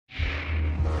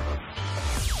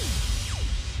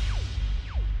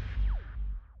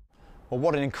Well,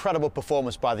 what an incredible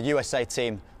performance by the USA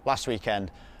team last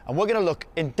weekend. And we're going to look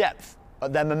in depth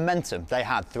at their momentum they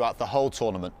had throughout the whole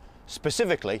tournament,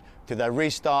 specifically through their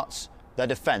restarts, their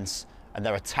defence and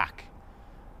their attack.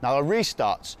 Now, the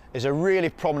restarts is a really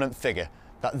prominent figure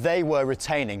that they were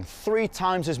retaining 3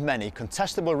 times as many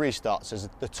contestable restarts as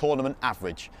the tournament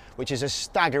average, which is a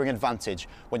staggering advantage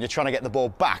when you're trying to get the ball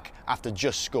back after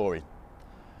just scoring.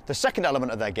 The second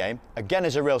element of their game, again,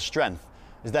 is a real strength,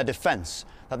 is their defence,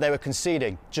 that they were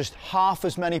conceding just half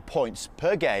as many points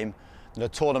per game than the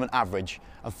tournament average.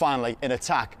 And finally, in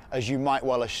attack, as you might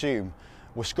well assume,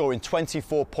 were scoring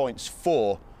 24 points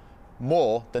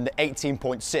more than the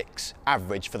 18.6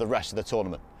 average for the rest of the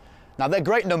tournament. Now, they're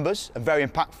great numbers and very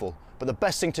impactful, but the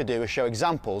best thing to do is show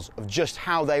examples of just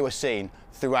how they were seen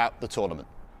throughout the tournament.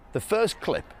 The first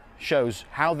clip shows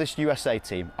how this USA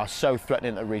team are so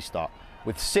threatening at restart,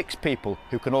 with 6 people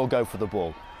who can all go for the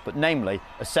ball, but namely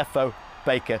Asefo,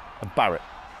 Baker and Barrett.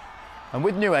 And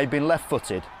with Nue being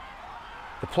left-footed,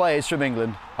 the players from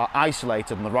England are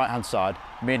isolated on the right-hand side,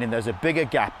 meaning there's a bigger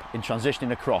gap in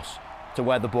transitioning across to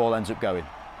where the ball ends up going.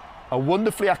 A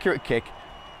wonderfully accurate kick,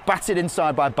 batted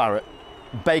inside by Barrett.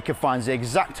 Baker finds the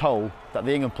exact hole that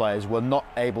the England players were not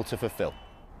able to fulfill.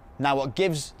 Now, what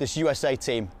gives this USA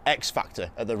team X factor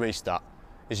at the restart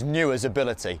is Nue's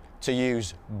ability to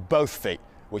use both feet,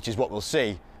 which is what we'll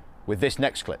see with this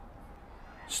next clip.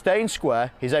 Staying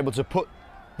square, he's able to put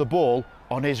the ball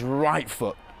on his right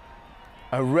foot,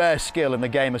 a rare skill in the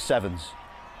game of sevens.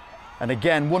 And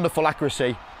again, wonderful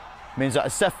accuracy means that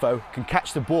Asefo can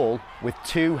catch the ball with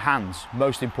 2 hands,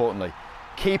 most importantly,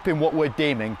 keeping what we're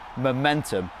deeming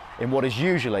momentum in what is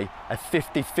usually a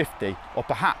 50-50 or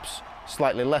perhaps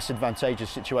slightly less advantageous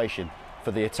situation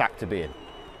for the attack to be in.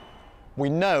 We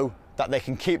know that they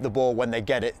can keep the ball when they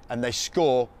get it and they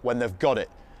score when they've got it,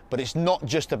 but it's not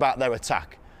just about their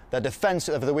attack. Their defence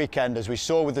over the weekend, as we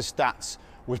saw with the stats,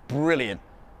 was brilliant.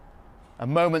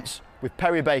 And moments with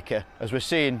Perry Baker, as we're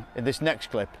seeing in this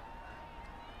next clip,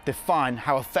 define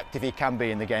how effective he can be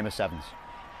in the game of sevens.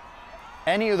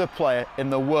 Any other player in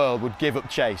the world would give up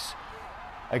chase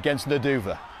against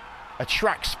Naduva. A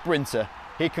track sprinter,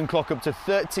 he can clock up to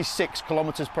 36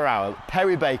 kilometres per hour.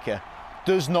 Perry Baker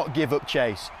does not give up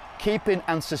chase, keeping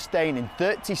and sustaining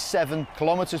 37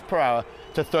 kilometres per hour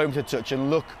to throw him to touch, and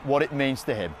look what it means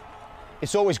to him.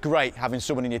 It's always great having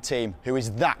someone in your team who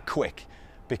is that quick,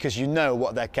 because you know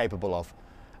what they're capable of.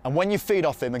 And when you feed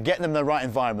off him and get them in the right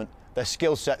environment, their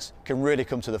skill sets can really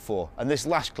come to the fore. And this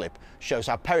last clip shows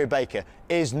how Perry Baker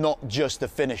is not just a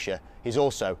finisher, he's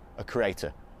also a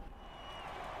creator.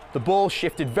 The ball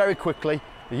shifted very quickly,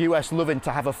 the US loving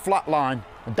to have a flat line,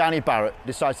 and Danny Barrett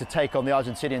decides to take on the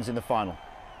Argentinians in the final.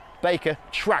 Baker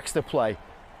tracks the play,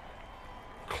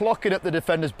 clocking up the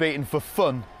defenders beaten for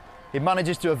fun. He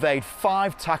manages to evade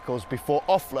 5 tackles before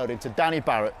offloading to Danny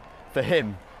Barrett for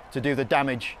him to do the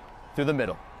damage through the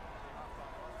middle.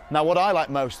 Now, what I like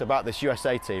most about this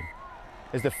USA team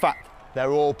is the fact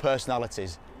they're all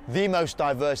personalities, the most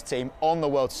diverse team on the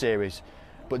World Series.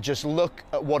 But just look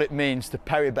at what it means to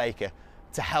Perry Baker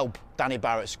to help Danny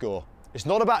Barrett score. It's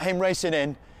not about him racing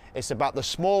in, it's about the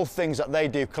small things that they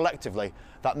do collectively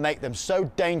that make them so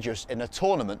dangerous in a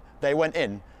tournament they went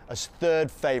in as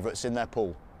 3rd favourites in their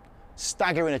pool.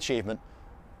 Staggering achievement,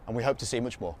 and we hope to see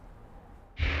much more.